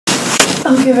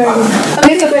Okay, very good.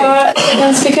 Okay, so for our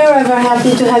second speaker, we're very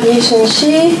happy to have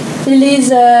Yichen. Lily is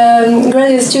a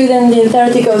graduate student in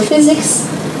theoretical physics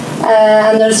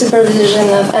under supervision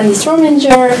of Andy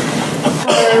Strominger.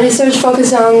 Her research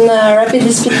focuses on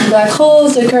rapidly spinning black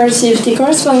holes, the current CFT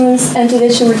correspondence, and today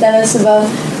she will tell us about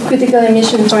critical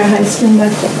emission for a high-spin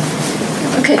black hole.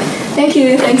 Okay, thank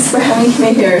you. Thanks for having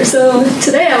me here. So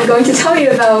today I'm going to tell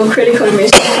you about critical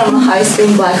emission from a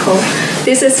high-spin black hole.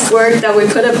 This is work that we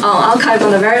put up on archive on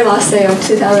the very last day of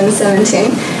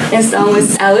 2017. It's done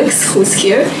with Alex, who's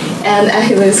here, and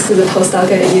Achilles, who's a postdoc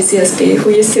at UCSB,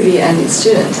 who used to be Andy's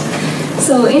student.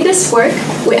 So in this work,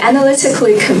 we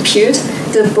analytically compute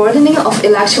the broadening of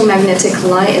electromagnetic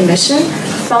line emission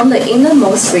from the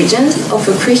innermost region of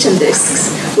accretion disks,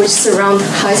 which surround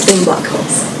high-spin black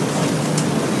holes.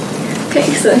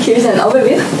 Okay, so here's an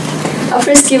overview. I'll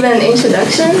first give an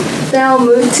introduction, then I'll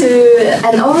move to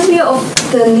an overview of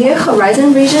the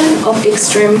near-horizon region of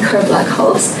extreme Kerr black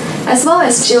holes, as well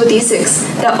as geodesics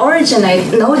that originate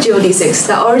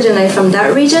from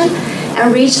that region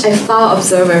and reach a far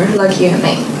observer like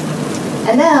UMA.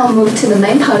 And then I'll move to the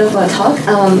main part of our talk,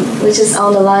 which is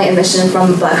on the line emission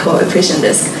from black hole accretion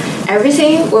disk.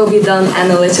 Everything will be done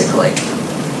analytically.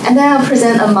 And then I'll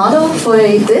present a model for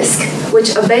a disk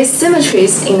which obeys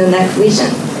symmetries in the neck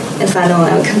region. And finally,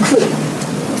 I'll conclude.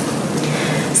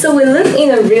 So we live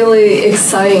in a really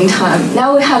exciting time.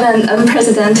 Now we have an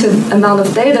unprecedented amount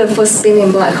of data for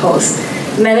spinning black holes.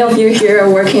 Many of you here are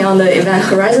working on the Event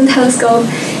Horizon Telescope,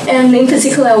 and in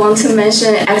particular, I want to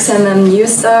mention XMM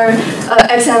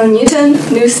Newton,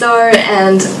 NuSTAR,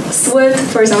 and SWIFT,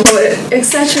 for example,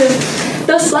 etc.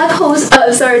 Those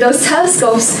those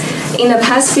telescopes in the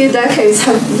past few decades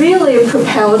have really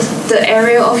propelled the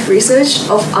area of research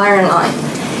of iron line.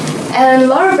 And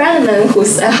Laura Branneman,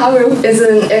 who's at Harvard, is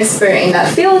an expert in that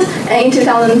field, and in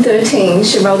 2013,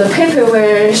 she wrote a paper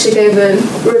where she gave a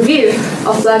review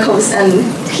of black holes, and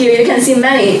here you can see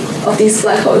many of these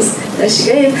black holes that she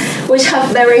gave, which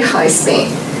have very high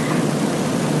spin.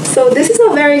 So this is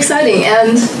all very exciting,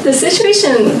 and the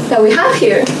situation that we have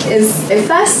here is a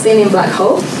fast spinning black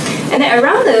hole, and then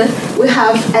around it, we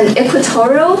have an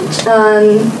equatorial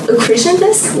accretion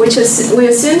disk, which we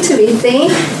assume to be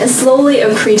thin and slowly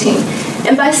accreting.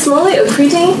 And by slowly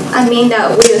accreting, I mean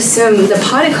that we assume the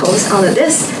particles on the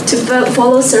disk to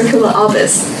follow circular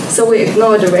orbits, so we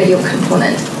ignore the radial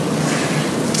component.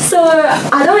 So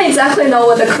I don't exactly know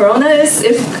what the corona is.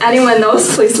 If anyone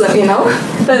knows, please let me know.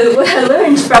 But what I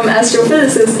learned from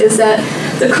astrophysicists is that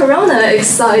the corona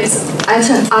excites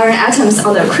iron atoms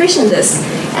on the accretion disk,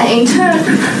 and in turn,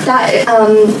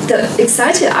 the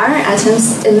excited iron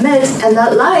atoms emit, and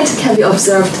that light can be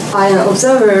observed by an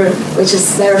observer which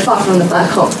is very far from the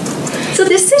black hole. So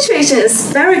this situation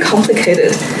is very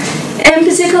complicated. In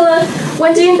particular,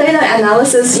 when doing data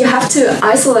analysis, you have to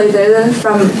isolate data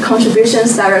from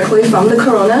contributions directly from the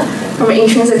corona, from an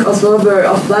intrinsic observer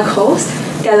of black holes,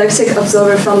 galactic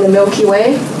observer from the Milky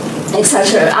Way,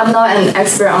 etc. I'm not an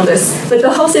expert on this, but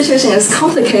the whole situation is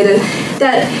complicated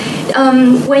that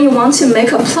when you want to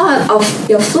make a plot of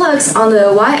your flux on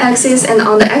the y-axis and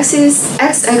on the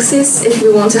x-axis, if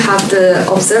you want to have the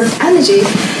observed energy,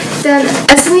 then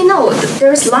as we know,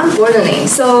 there's line broadening.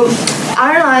 So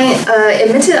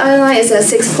emitted iron line is at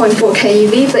 6.4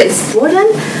 keV, but it's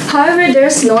broadened. However,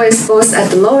 there's noise both at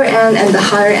the lower end and the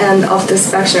higher end of the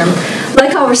spectrum,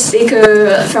 like our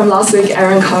speaker from last week,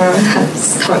 Aaron Carr, had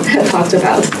talked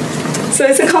about. So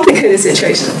it's a complicated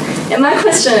situation. And my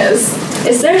question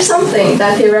is there something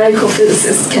that theoretical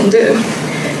physicists can do?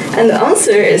 And the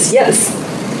answer is yes.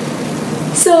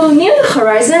 So near the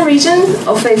horizon region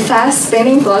of a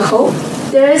fast-spinning black hole,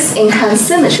 there is enhanced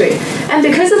symmetry. And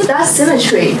because of that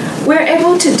symmetry, we're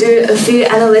able to do a few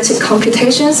analytic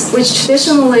computations which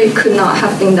traditionally could not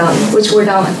have been done, which were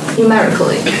done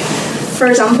numerically. For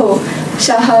example,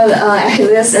 Shahad,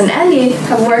 Achilles, and Andy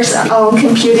have worked on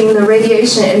computing the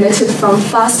radiation emitted from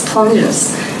fast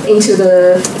plunges into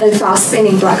the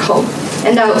fast-spinning black hole.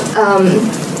 And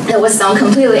that was done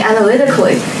completely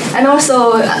analytically. And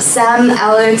also, Sam,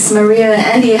 Alex, Maria, and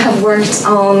Andy have worked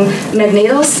on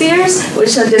magnetospheres,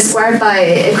 which are described by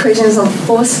equations of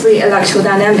force-free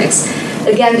electrodynamics.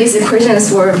 Again, these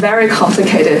equations were very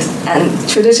complicated and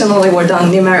traditionally were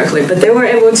done numerically, but they were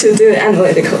able to do it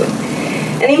analytically.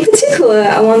 And in particular,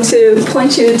 I want to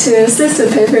point you to a sister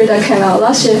paper that came out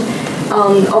last year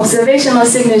on observational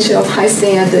signature of high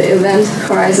spin at the Event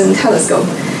Horizon Telescope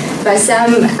by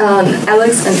Sam,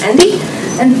 Alex, and Andy.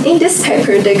 And in this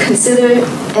paper, they consider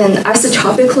an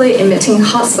isotropically emitting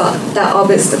hotspot that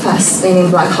orbits the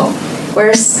fast-spinning black hole.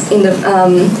 Whereas in the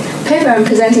paper I'm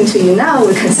presenting to you now,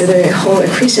 we consider a whole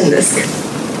accretion disk.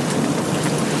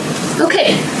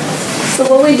 Okay, so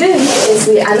what we do is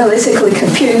we analytically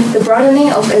compute the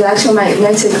broadening of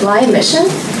electromagnetic light emission,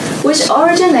 which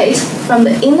originates from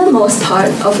the innermost part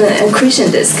of an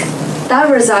accretion disk that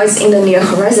resides in the near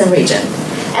horizon region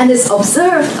and is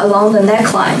observed along the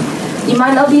neckline. You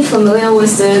might not be familiar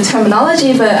with the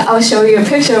terminology, but I'll show you a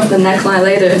picture of the neckline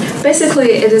later.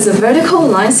 Basically, it is a vertical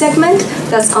line segment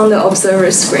that's on the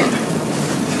observer screen.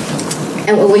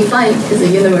 And what we find is a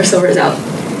universal result.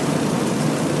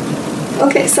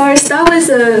 Okay, so I'll start with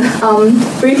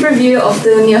a brief review of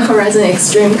the near horizon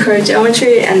extreme curve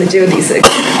geometry and the geodesic.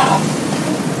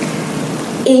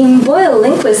 In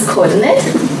Boyle-Lindquist coordinate,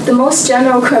 the most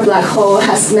general curve black hole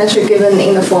has metric given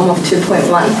in the form of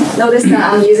 2.1. Notice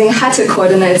that I'm using hatted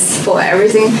coordinates for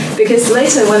everything because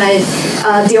later when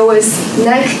I deal with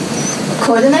neck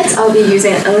coordinates, I'll be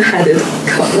using unhatted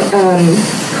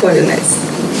coordinates.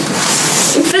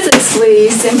 In physics, we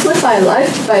simplify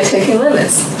life by taking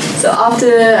limits. So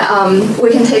after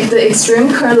we can take the extreme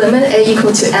curve limit a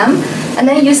equal to m, and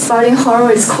then use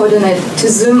Bardeen-Horowitz coordinate to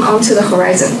zoom onto the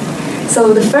horizon.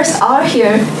 So the first r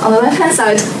here on the left-hand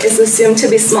side is assumed to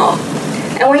be small.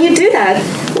 And when you do that,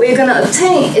 what you're going to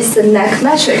obtain is the neck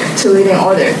metric to leading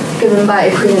order, given by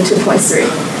equation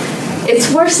 2.3.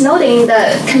 It's worth noting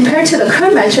that compared to the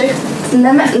curve metric, the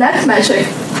neck metric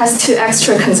has 2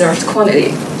 extra conserved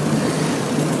quantity.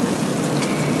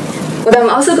 What I'm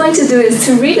also going to do is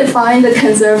to redefine the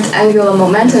conserved angular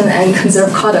momentum and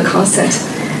conserved Carter constant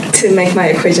to make my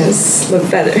equations look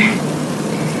better.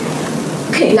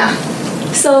 Okay, now,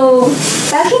 so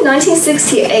back in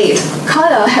 1968,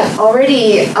 Carter had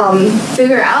already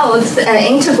figured out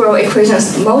an integral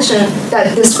equations of motion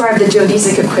that described the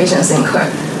geodesic equations in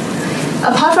curve.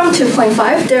 Apart from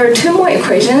 2.5, there are 2 more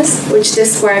equations which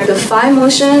describe the phi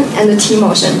motion and the t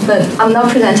motion, but I'm not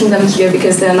presenting them here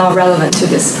because they're not relevant to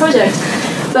this project.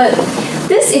 But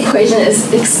this equation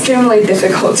is extremely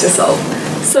difficult to solve.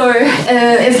 So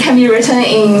it can be written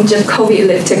in Jacobi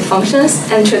elliptic functions,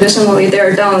 and traditionally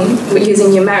they're done using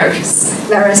numerics,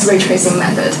 various ray tracing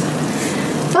method.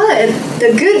 But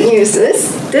the good news is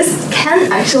this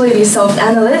can actually be solved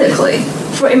analytically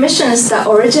for emissions that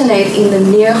originate in the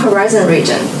near horizon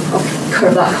region of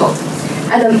curved black hole.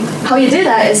 And how you do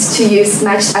that is to use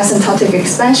matched asymptotic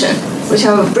expansion, which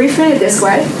I will briefly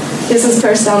describe. This was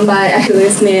first done by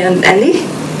Achilles, me, and Andy.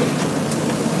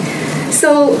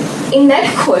 So in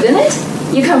neck coordinate,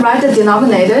 you can write the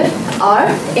denominator r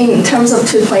in terms of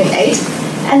 2.8,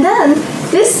 and then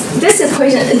this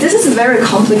equation, this is a very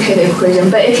complicated equation,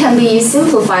 but it can be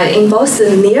simplified in both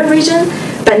the near region,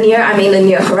 by near I mean the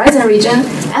near horizon region,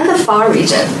 and the far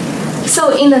region.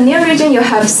 So in the near region, you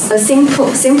have a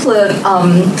simpler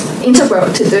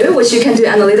integral to do, which you can do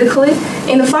analytically.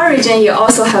 In the far region, you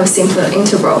also have a simpler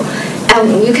integral.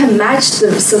 And you can match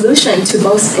the solution to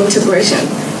both integration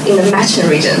in the matching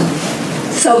region.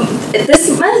 So this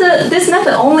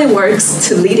method only works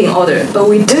to leading order, but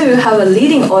we do have a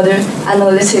leading order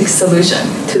analytic solution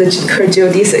to the curve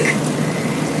geodesic.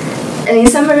 And in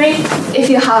summary, if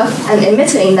you have an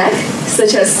emitting neck,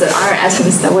 such as the iron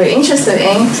atoms that we're interested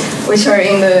in, which are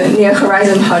in the near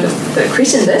horizon part of the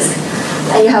accretion disk,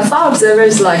 and you have far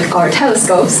observers like our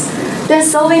telescopes, then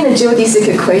solving the geodesic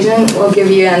equation will give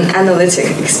you an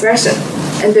analytic expression.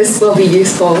 And this will be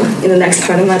useful in the next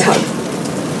part of my talk.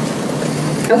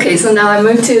 Okay, so now I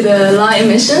move to the light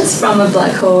emissions from a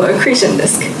black hole accretion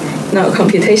disk. Now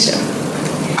computation.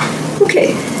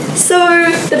 Okay, so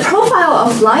the profile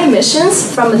of light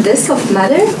emissions from a disk of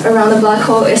matter around a black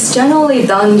hole is generally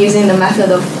done using the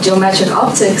method of geometric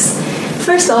optics,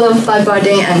 first thought of by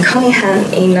Bardeen and Cunningham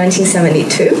in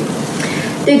 1972.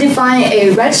 They define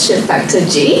a redshift factor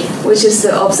G, which is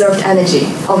the observed energy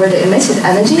over the emitted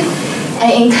energy,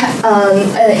 and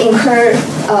in curve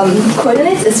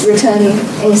coordinates, it's written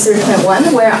in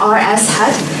 3.1, where RS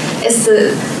hat is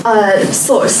the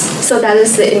source, so that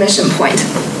is the emission point.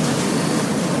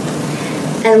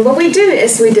 And what we do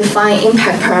is we define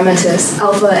impact parameters,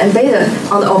 alpha and beta,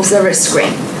 on the observer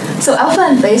screen. So alpha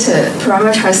and beta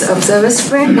parameterize the observer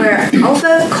screen, where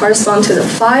alpha corresponds to the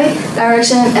phi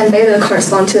direction and beta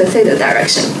corresponds to the theta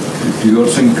direction. Do you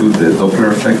also include the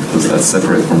Doppler effect, because that's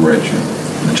separate from redshift?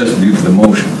 Just due to the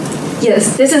motion.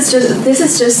 Yes, this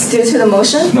is just due to the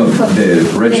motion. No, the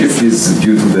redshift is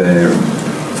due to the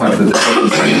fact that the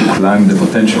photons trying to climb the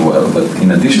potential well, but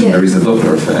in addition there is a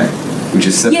Doppler effect, which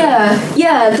is separate.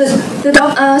 Yeah.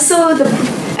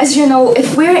 as you know,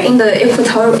 if we're in the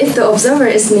equatorial, if the observer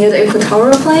is near the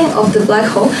equatorial plane of the black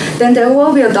hole, then there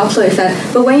will be a Doppler effect.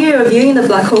 But when you're viewing the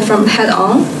black hole from head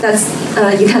on, that's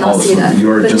you cannot see that.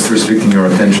 You are just restricting your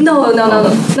attention. No,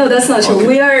 that's not true. Okay.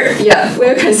 We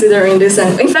are considering this,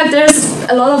 and in fact, there's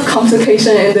a lot of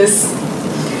complication in this,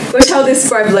 which I'll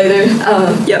describe later.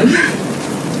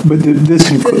 But this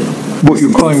what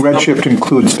you're calling redshift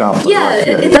includes Doppler. Yeah, right?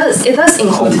 it does. It does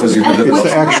include. Because you have It's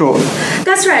the actual.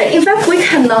 That's right. In fact, we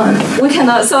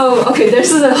cannot. So, okay,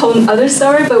 this is a whole other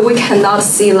story, but we cannot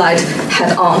see light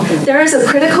head on. There is a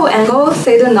critical angle,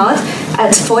 theta naught,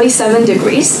 at 47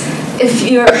 degrees. If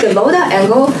you're below that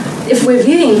angle, if we're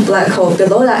viewing black hole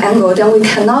below that angle, then we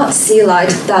cannot see light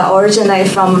that originate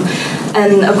from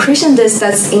an accretion disk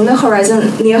that's in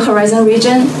the near horizon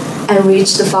region and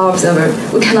reach the far observer.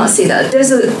 We cannot see that.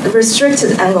 There's a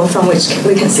restricted angle from which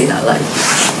we can see that light.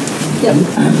 Yep.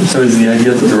 So is the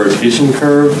idea that the rotation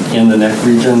curve in the neck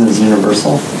region is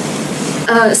universal?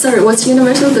 Sorry, what's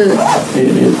universal?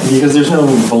 Because there's no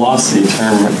velocity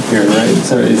term here, right?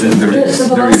 So is it The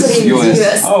velocity is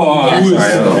US. Oh, I'm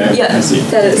sorry. Okay. Yeah, I see.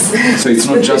 that is. So it's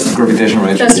not just gravitational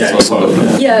redshift, That's it's right. also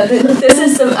the... Yeah, this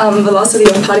is the velocity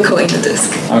of particle in the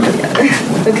disk. Okay.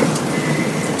 Yeah. Okay.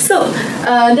 So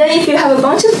then if you have a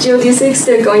bunch of geodesics,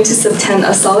 they're going to subtend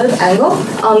a solid angle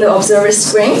on the observer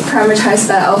screen, parameterized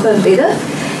by alpha and beta.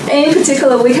 And in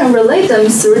particular, we can relate them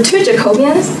through two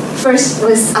Jacobians. First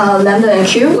with lambda and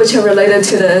q, which are related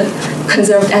to the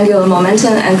conserved angular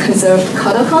momentum and conserved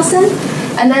Cauchy constant.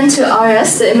 And then to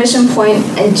rs, the emission point,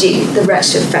 and g, the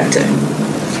redshift factor.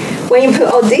 When you put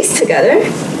all these together,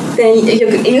 then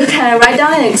you can write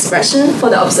down an expression for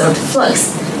the observed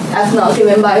flux, f naught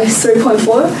given by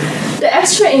 3.4. The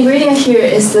extra ingredient here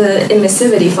is the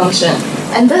emissivity function.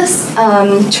 And this,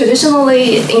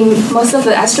 traditionally, in most of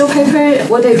the astro paper,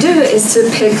 what they do is to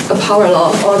pick a power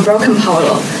law or a broken power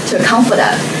law to account for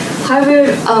that.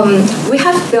 However, we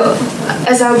have built,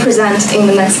 as I'll present in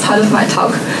the next part of my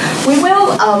talk, we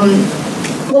will,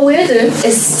 what we'll do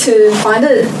is to find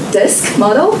a disk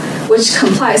model which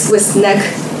complies with neck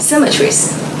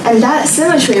symmetries. And that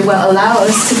symmetry will allow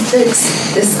us to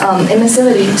fix this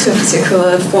emissivity to a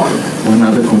particular form. One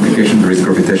other complication, there is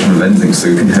gravitational lensing, so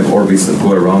you can have orbits that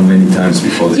go around many times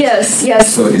before this.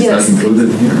 Yes. So is that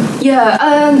included here? Yeah.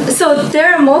 So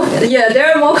there are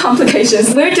more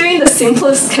complications. We're doing the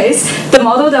simplest case. The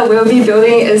model that we'll be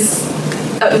building is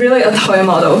really a toy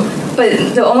model.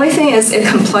 But the only thing is it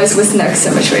complies with neck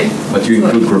symmetry. But you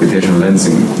include gravitational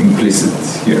lensing implicit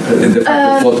here. And the fact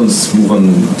that photons move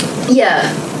on...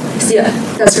 Yeah,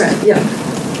 that's right, yeah.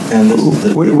 And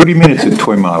what do you mean it's a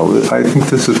toy model? I think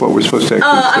this is what we're supposed to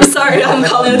actually I'm sorry, I'm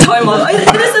calling it a toy model. It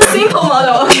is a simple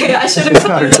model, okay, I should have It's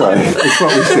not a toy. It's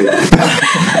what we see.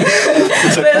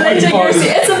 But later you see,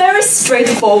 it's a very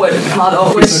straightforward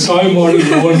model. It's a toy model,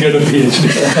 you won't get a PhD.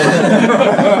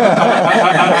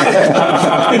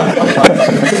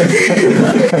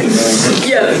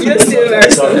 Yeah, you're still very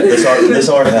This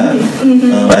art had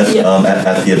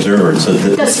at the observer. So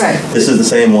that's right. This is the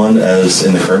same one as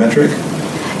in the curve metric?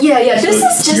 Yeah, this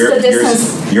is just the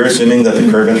distance. You're assuming that the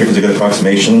curve metric is a good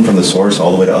approximation from the source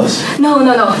all the way to us? No.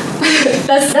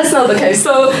 that's not the case.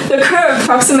 So the curve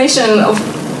approximation of,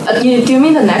 do you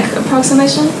mean the neck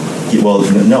approximation? Well,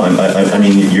 no. I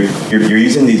mean you're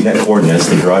using these net coordinates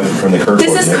that derive from the curve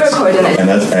coordinates. This is curve coordinate. And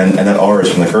that r is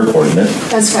from the curve coordinate.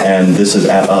 That's right. And this is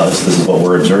at us. This is what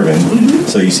we're observing. Mm-hmm.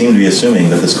 So you seem to be assuming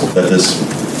that this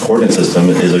coordinate system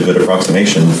is a good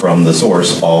approximation from the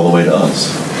source all the way to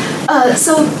us.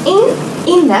 So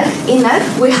in neck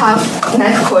we have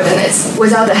neck coordinates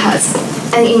without the heads,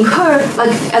 and in curve,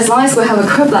 like as long as we have a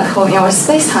curved black hole in our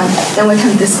space-time, then we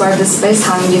can describe the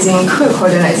space-time using curve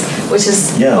coordinates, which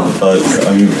is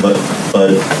but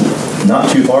not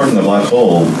too far from the black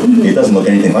hole, it doesn't look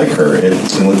anything like her.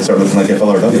 It's going to start looking like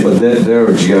FLRW. But there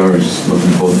GR is not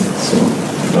important, so.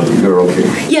 You're okay.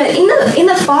 Yeah, in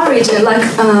the far region, like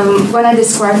when I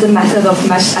described the method of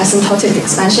matched asymptotic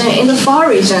expansion, in the far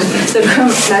region, the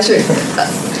current metric,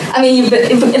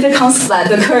 it becomes flat.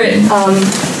 The current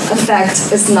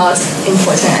effect is not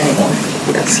important anymore.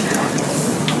 Yes.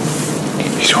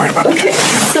 He's worried about Okay,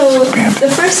 so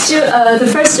the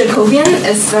first Jacobian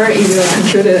is very easily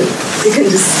computed. You can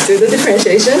just do the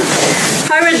differentiation.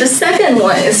 However, the second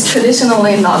one is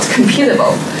traditionally not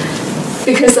computable,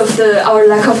 because of our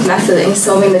lack of method in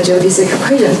solving the geodesic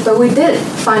equations, but we did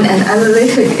find an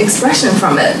analytic expression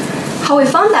from it. How we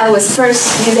found that was first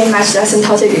using matched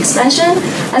asymptotic expansion,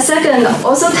 and second,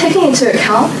 also taking into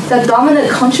account that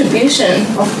dominant contribution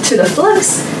to the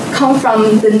flux come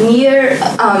from the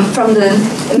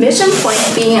emission point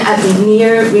being at the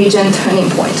near region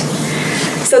turning point.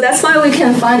 So that's why we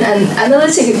can find an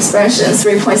analytic expression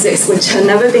 3.6, which had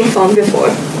never been found before.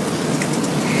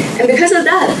 And because of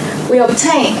that, we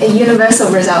obtain a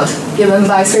universal result given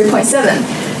by 3.7.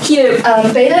 Here,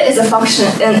 beta is a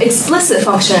function, an explicit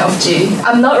function of G.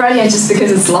 I'm not writing it just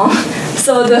because it's long.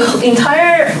 So the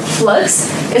entire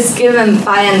flux is given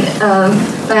by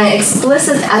an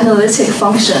explicit analytic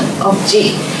function of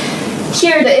G.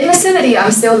 Here, the emissivity,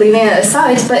 I'm still leaving it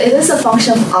aside, but it is a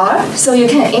function of R, so you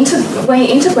can when you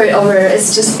integrate over it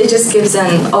just gives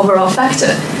an overall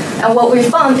factor. And what we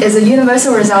found is a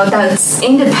universal result that's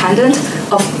independent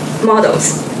of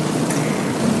models.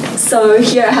 So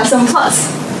here I have some plots.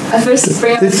 I first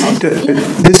bring up this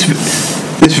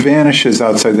vanishes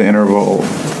outside the interval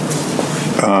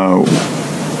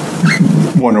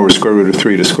 1 over square root of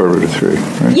 3 to square root of 3,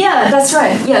 right? Yeah, that's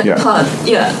right. Yeah, the plot.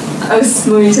 Yeah, I was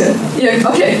moving to it. Yeah,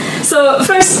 okay. So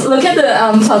first, look at the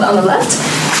plot on the left.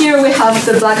 Here we have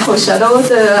the black hole shadow,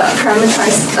 the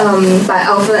parameterized by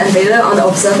alpha and beta on the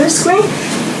observer screen.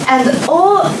 And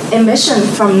all emission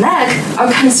from neck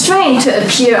are constrained to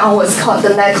appear on what's called the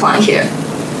neckline here.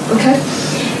 Okay?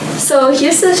 So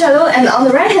here's the shadow, and on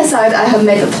the right-hand side, I have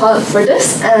made a plot for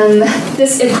this. And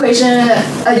this equation,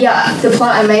 the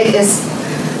plot I made is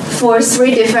for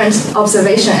 3 different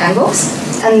observation angles.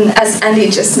 And as Andy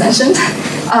just mentioned,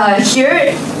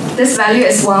 here, this value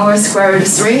is 1 over square root of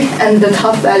 3, and the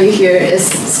top value here is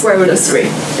square root of 3.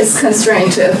 It's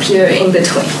constrained to appear in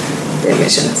between the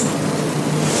emissions.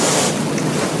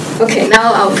 Okay,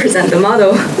 now I'll present the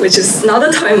model, which is not a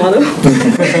toy model.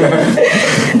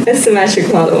 A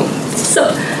symmetric model. So,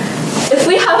 if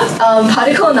we have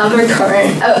particle number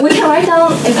current, we can write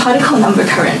down a particle number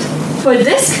current. For a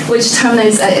disk, which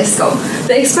terminates at ISCO,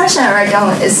 the expression I write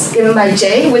down is given by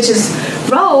J, which is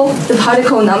rho, the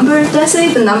particle number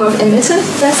density, the number of emitted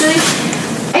density.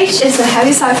 H is the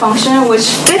Heaviside function, which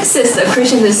fixes the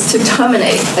accretion disk to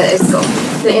terminate at ISCO,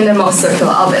 the innermost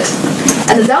circular orbit.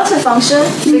 And the delta function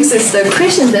fixes the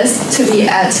accretion disk to be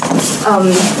at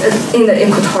in the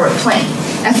equatorial plane.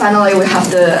 And finally, we have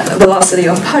the velocity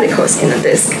of particles in the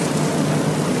disk.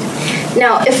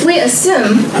 Now, if we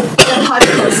assume that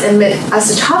particles emit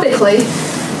isotropically,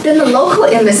 then the local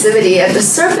emissivity at the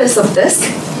surface of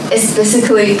disk is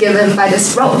basically given by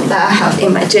this rho that I have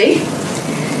in my J.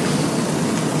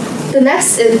 The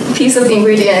next piece of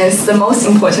ingredient is the most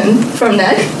important from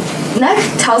neck. Neck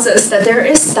tells us that there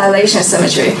is dilation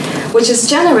symmetry, which is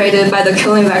generated by the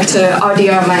Killing vector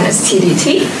RdR minus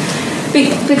TdT.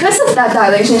 Because of that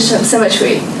dilation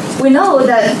symmetry, we know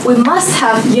that we must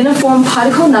have uniform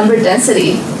particle number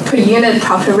density per unit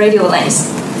proper radial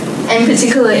length. And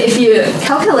particularly, if you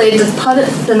calculate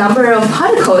the number of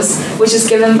particles, which is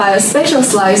given by a spatial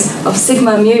slice of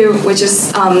sigma mu, which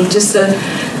is just the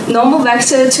normal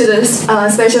vector to the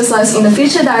spatial slice in the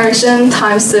future direction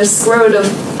times the square root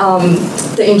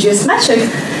of the induced metric,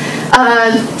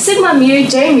 sigma mu,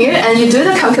 j mu, and you do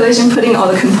the calculation putting all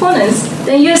the components,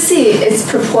 then you see it's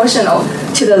proportional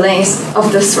to the length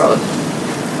of the throat,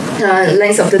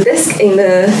 length of the disk in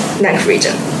the neck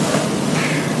region.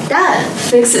 That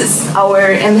fixes our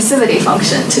emissivity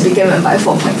function to be given by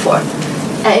 4.4.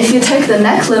 And if you take the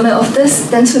neck limit of this,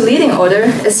 then to leading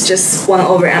order, it's just 1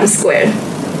 over m squared.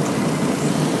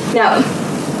 Now,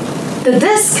 the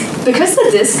disk, because the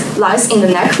disk lies in the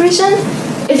neck region,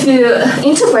 if you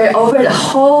integrate over the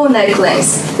whole neck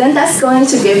length, then that's going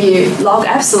to give you log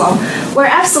epsilon, where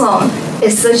epsilon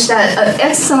is such that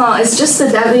epsilon is just a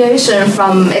deviation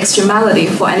from extremality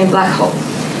for any black hole.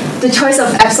 The choice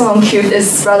of epsilon cubed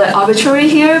is rather arbitrary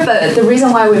here, but the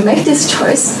reason why we make this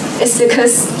choice is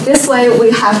because this way we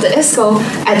have the ISCO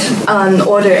at an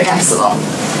order epsilon.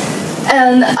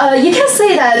 And you can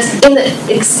say that in the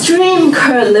extreme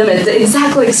current limit, the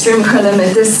exactly extreme current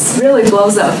limit, this really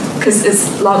blows up because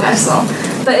it's log epsilon.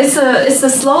 But it's the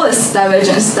slowest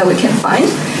divergence that we can find.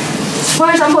 For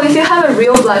example, if you have a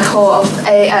real black hole of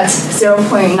A at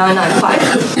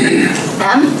 0.995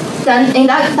 m, then in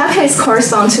that case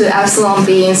correspond to epsilon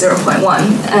being 0.1,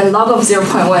 and log of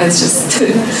 0.1 is just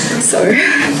 2. Sorry.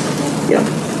 Yep.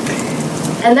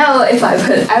 And now if I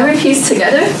put every piece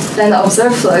together, then the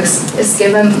observed flux is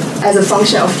given as a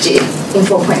function of G in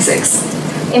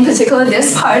 4.6. In particular,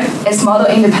 this part is model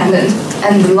independent,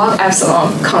 and the log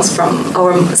epsilon comes from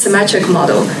our symmetric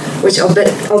model, which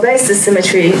obeys the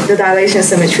symmetry, the dilation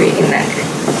symmetry in neck.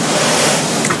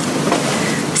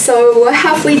 So what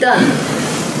have we done?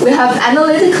 We have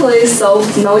analytically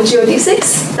solved node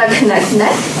geodesics that connect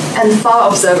neck and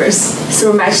far observers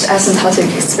through matched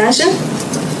asymptotic expansion.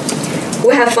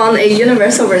 We have found a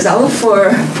universal result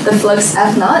for the flux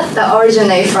F naught that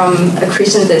originate from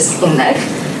accretion disk in neck.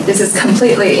 This is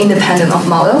completely independent of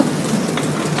model.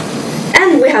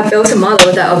 And we have built a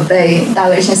model that obeys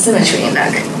dilation symmetry in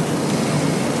neck.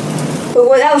 But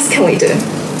what else can we do?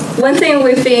 One thing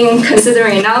we've been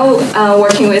considering now,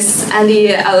 working with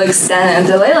Andy, Alex, Dan, and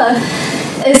Delilah,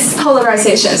 is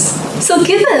polarizations. So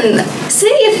say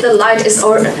if the light is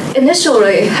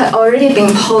initially had already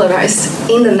been polarized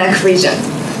in the neck region,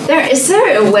 is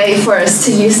there a way for us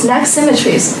to use neck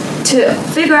symmetries to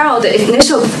figure out the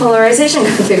initial polarization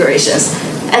configurations,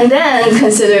 and then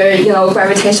consider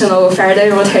gravitational Faraday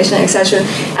rotation, etc.,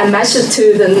 and match it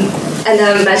and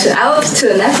then match it out to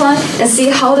the neckline and see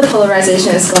how the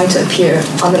polarization is going to appear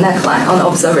on the neckline on the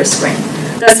observer screen.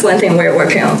 That's one thing we're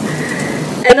working on.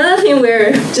 Another thing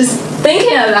we're just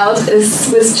thinking about is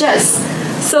with jets.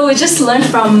 So we just learned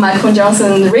from Michael and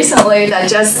Johnson recently that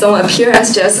jets don't appear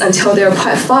as jets until they're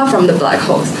quite far from the black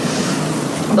holes.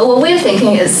 But what we're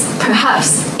thinking is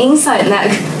perhaps inside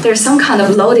neck, there's some kind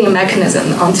of loading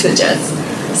mechanism onto jets.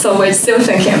 So we're still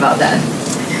thinking about that.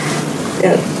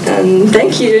 Yeah, and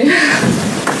thank you.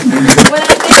 When I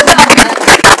think about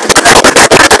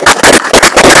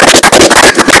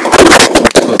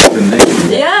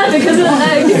yeah, because of the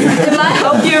neck, it might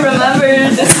help you remember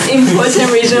this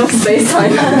important region of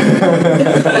space-time.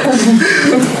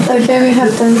 Okay, we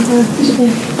have time for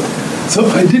So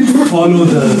I didn't follow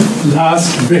the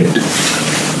last bit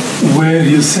where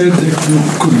you said that you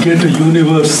could get a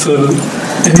universal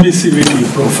emissivity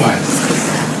profile.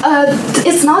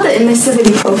 It's not the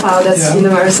emissivity profile that's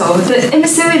universal. The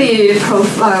emissivity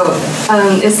profile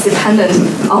is dependent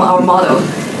on our model.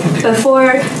 Okay. But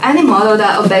for any model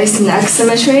that obeys neck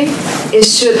symmetry, it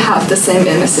should have the same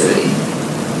emissivity.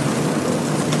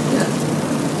 Yeah.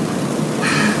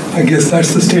 I guess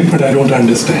that's the statement I don't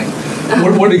understand.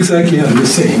 What exactly are you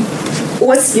saying?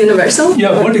 What's universal?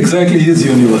 Yeah, what exactly is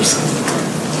universal?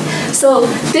 So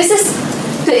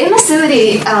the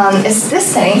emissivity is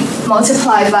this thing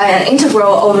multiplied by an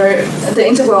integral over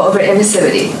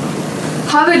emissivity.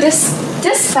 However,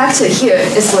 this factor here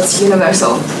is what's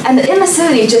universal, and the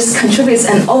emissivity just contributes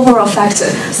an overall factor.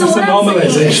 So it's a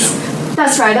normalization.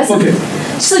 That's right.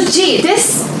 So G,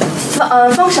 this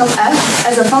function of F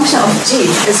as a function of G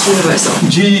is universal.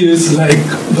 G is like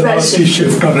velocity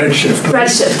shift or redshift. Right?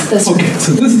 Redshift, that's okay, right.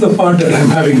 So this is the part that I'm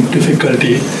having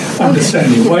difficulty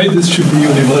understanding. Why this should be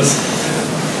universal.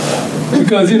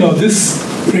 Because,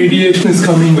 this radiation is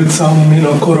coming with some,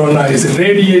 corona is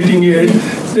irradiating it.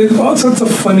 There's all sorts of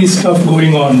funny stuff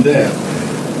going on there.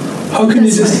 How can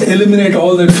you just eliminate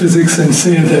all that physics and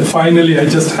say that finally I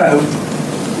just have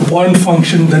one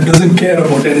function that doesn't care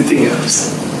about anything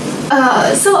else?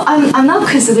 So I'm not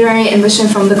considering emission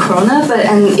from the corona, but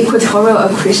an equatorial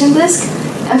accretion disk.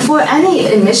 And for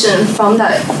any emission from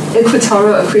that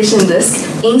equatorial accretion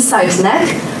disk inside neck,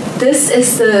 this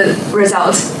is the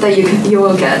result that you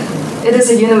will get. It is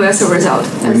a universal result.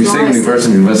 When you say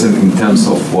universal in terms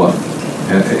of what?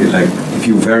 Like if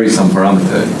you vary some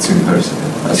parameter, it's universal.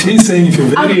 He's saying if you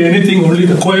vary anything, only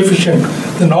the coefficient,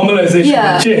 the normalization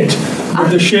will change. But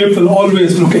the shape will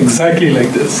always look exactly like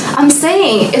this. I'm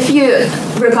saying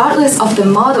regardless of the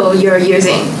model you're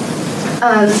using,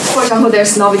 for example,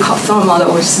 there's Novikov-Thorne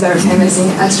model, which is very famous in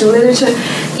astro literature.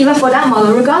 Even for that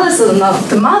model, regardless of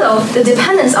the model, the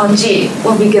dependence on G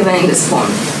will be given in this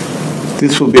form.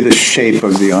 This will be the shape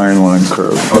of the iron line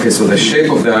curve. Okay, so the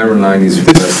shape of the iron line is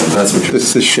universal. That's what you're saying. This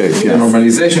is the shape, yeah. The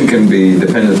normalization can be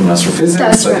dependent on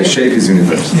astrophysics, but the shape is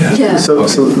universal. Yeah. So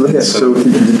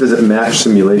does it match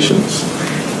simulations?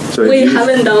 So we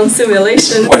haven't done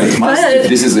simulation. Well, it must.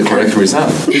 This is the correct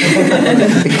result.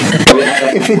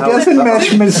 If it doesn't match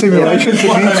simulations, it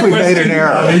means we made an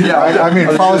error. Yeah, I mean,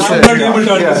 follow I'm not able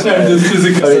to understand this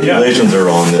physics. Simulations are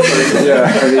wrong.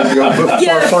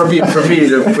 Far be it from me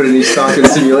to put any stock in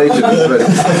simulations. But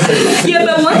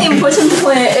but one important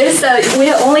point is that we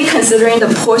are only considering the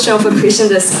portion of accretion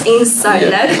that's inside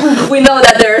neck. We know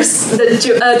that there's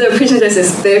the accretion disk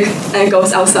is big and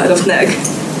goes outside of neck.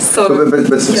 So the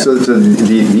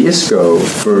ISCO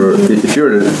for if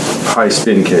you're in a high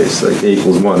spin case like A =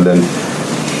 1, then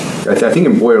I think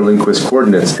in Boyer-Lindquist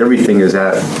coordinates everything is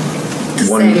at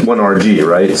one RG,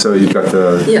 right? So you've got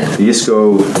the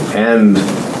ISCO and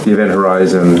the event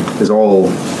horizon is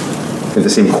all at the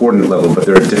same coordinate level, but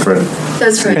they're at different.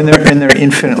 That's right. And they're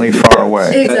infinitely far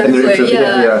away. Exactly.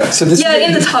 So this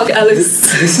in the talk, Alex.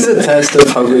 This is a test of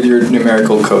how good your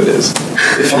numerical code is,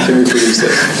 if you can reproduce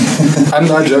it. I'm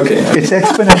not joking. It's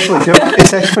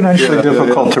exponentially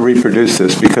difficult to reproduce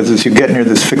this because as you get near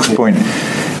this fixed point,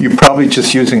 you're probably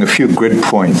just using a few grid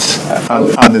points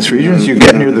on this region. As you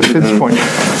get near the fixed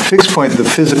point, the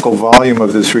physical volume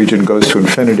of this region goes to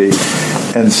infinity.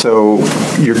 and so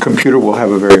your computer will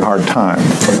have a very hard time.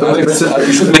 Alex,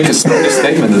 you should make a strong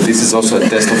statement that this is also a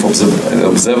test of an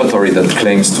observatory that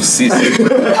claims to see. No.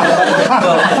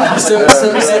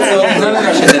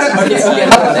 Okay,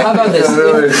 how about this?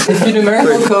 If your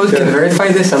numerical code can verify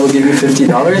this, I will give you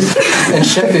 $50. And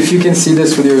Shep, if you can see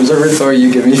this with your observatory,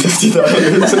 you give me $50.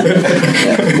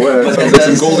 Well, that sounds like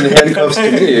some golden handcuffs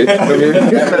to me.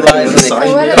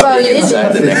 What about you?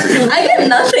 I get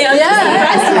nothing. I'm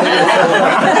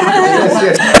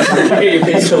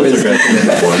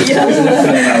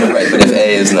Right, but if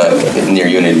A is not near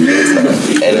unity, it's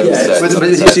not. But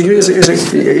see, here's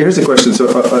the question. So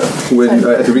when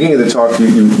at the beginning of the talk,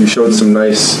 you showed some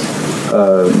nice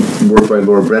work by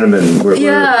Laura Brenneman, where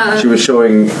she was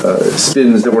showing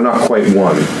spins that were not quite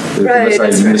one. Right,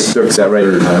 unless I mistook that right.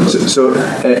 So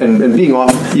and being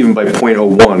off even by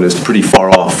 0.01 is pretty far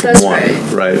off from That's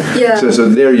one, right? Yeah. So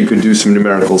there you could do some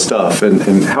numerical stuff.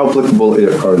 And how applicable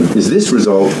is this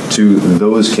result to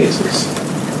those cases?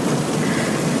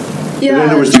 Yeah. In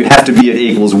other words, do you have to be at A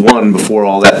equals 1 before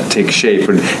all that takes shape?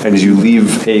 And as you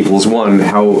leave A equals 1,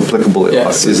 how applicable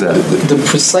is that? The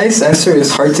precise answer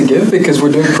is hard to give because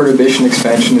we're doing perturbation,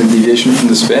 expansion, and deviation from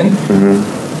the spin.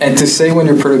 Mm-hmm. And to say when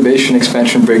your perturbation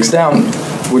expansion breaks down,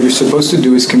 what you're supposed to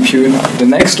do is compute the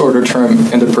next order term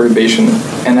in the perturbation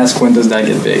and ask when does that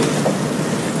get big.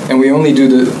 And we only do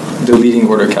the leading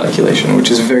order calculation,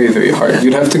 which is very, very hard.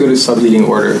 You'd have to go to sub-leading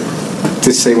order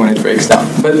to say when it breaks down.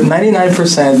 But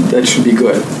 99%, that should be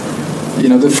good. You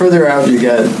know, the further out you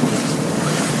get,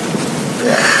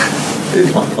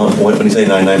 When you say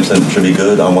 99% should be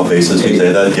good, on what basis do you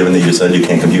say that, given that you said you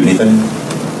can't compute anything?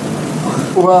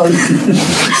 well,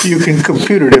 You can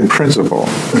compute it in principle.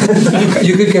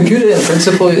 you could compute it in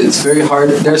principle. It's very hard.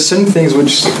 There are certain things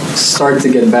which start to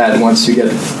get bad once you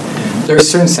get. There are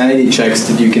certain sanity checks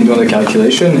that you can do on the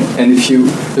calculation, and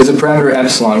there's a parameter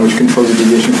epsilon which controls the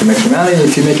deviation from externality, and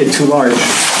if you make it too large,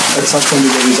 that's something you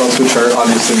get results which are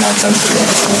obviously nonsensical.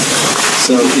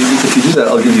 So if you do that,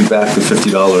 I'll give you back the $50.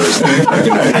 You're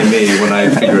going to pay me when I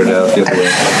figure it out the other way.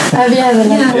 Have you had a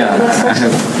Yeah, I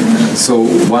have. So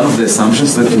one of the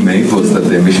assumptions that you made was that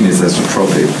the emission is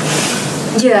isotropic.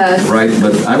 Yeah. Right,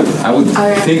 but I would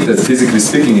think that physically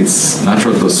speaking, it's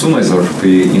natural to assume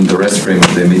isotropy in the rest frame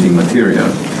of the emitting material.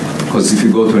 Because if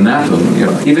you go to an atom,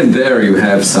 even there you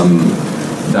have some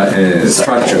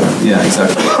structure. Yeah,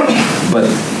 exactly. But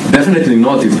definitely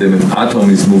not if the atom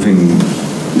is moving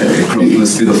close to the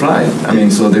speed of light. I mean,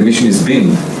 so the emission is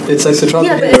being. It's isotropic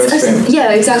in the rest frame.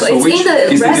 Yeah, exactly. So it's which, in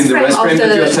the is rest it in the frame rest frame of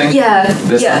that you're saying?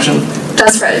 The assumption?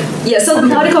 That's right. Yeah, so the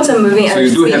Okay. particles are moving So at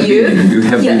you do have speed u. beaming. You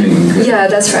have beaming. Yeah,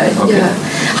 that's right. Okay. Yeah.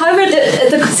 However,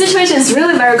 the situation is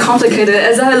really very complicated.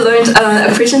 As I learned,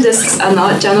 accretion disks are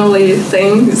not generally a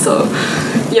thing. So,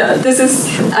 yeah, this is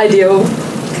ideal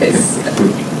case.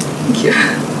 Thank you.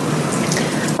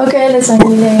 Okay, let's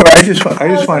continue. I just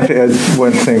wanted to add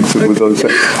one thing with those.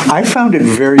 I found it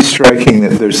very striking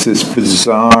that there's this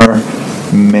bizarre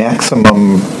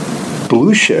maximum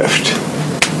blue shift.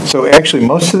 So actually,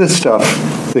 most of the stuff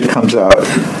that comes out,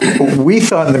 we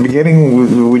thought in the beginning,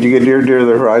 when you get near to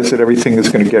the horizon, everything is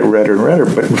going to get redder and redder.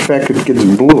 But in fact, it gets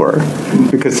bluer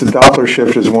because the Doppler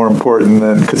shift is more important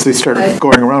than, because they start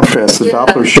going around fast. The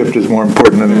Doppler shift is more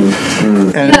important than,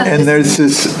 and there's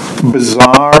this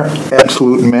bizarre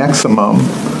absolute maximum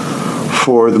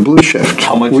for the blue shift.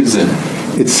 How much is it?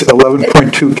 It's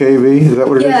 11.2 kV. Is that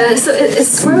what it is? Yeah, so it's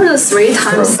square root of 3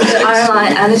 times the iron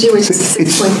line energy, which is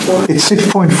 6.4. It's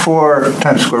 6.4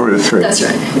 times square root of 3. That's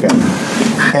right.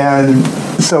 Yeah. And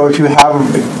so if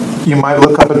you might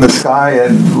look up in the sky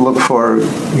and look for,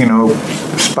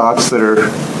 spots that are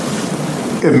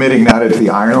emitting not at the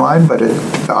iron line, but at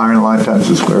the iron line times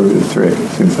the square root of 3.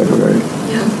 Seems like a very...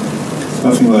 Yeah.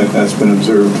 Nothing like that's been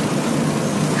observed.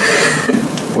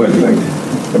 Well,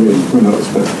 Who knows,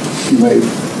 but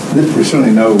we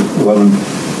certainly know 11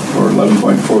 or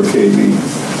 11.4 kV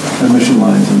emission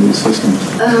lines in these systems.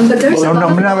 But there's No,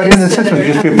 but in the system,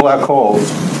 it'd just be a black hole.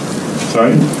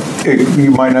 Sorry?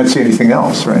 You might not see anything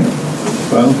else, right?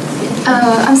 Well,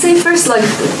 I'm saying first,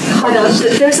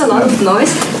 there's a lot of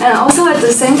noise, and also at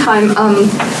the same time,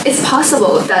 it's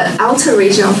possible that outer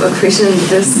region of accretion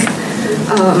disk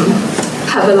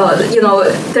have a lot.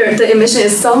 The emission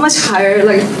is so much higher.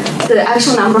 Like the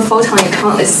actual number of photon you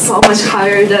count is so much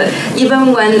higher that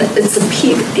even when it's a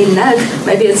peak in net,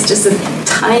 maybe it's just a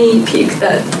tiny peak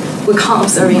that we can't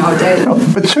observe in our data. No,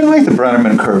 but certainly the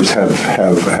Brenneman curves have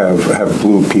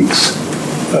blue peaks.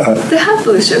 They have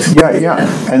blue shifts. Yeah,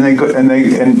 and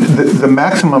the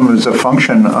maximum is a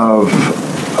function of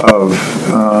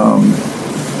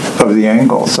the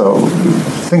angle. So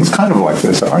things kind of like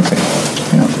this, aren't they?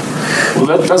 Yeah. Well,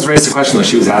 that does raise the question that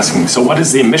she was asking. So what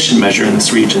is the emission measure in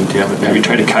this region? Have you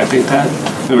tried to calculate that?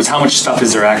 In other words, how much stuff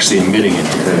is there actually emitting in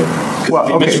here? Well,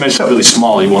 the emission measure is really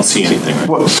small, you won't see anything. Right?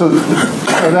 Well, so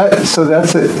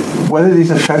that's it. Whether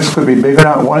these effects could be big or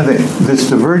not, this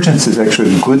divergence is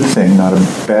actually a good thing, not a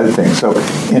bad thing. So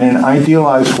in an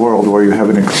idealized world where you have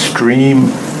an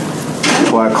extreme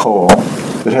black hole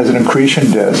that has an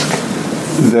accretion disk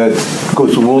that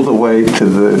goes all the way to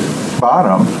the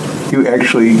bottom, you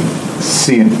actually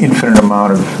see an infinite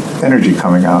amount of energy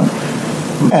coming out.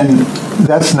 And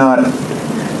that's not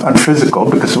unphysical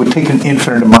because it would take an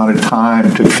infinite amount of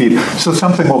time to feed. So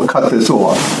something will cut this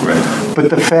off. Right. But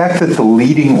the fact that the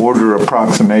leading order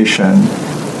approximation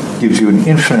gives you an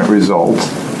infinite result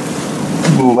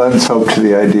lends hope to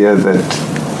the idea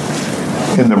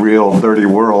that in the real dirty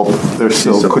world, there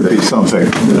still could be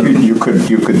something you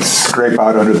could scrape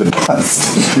out under the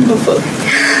dust.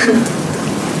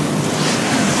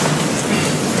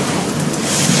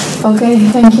 Okay,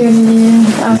 thank you.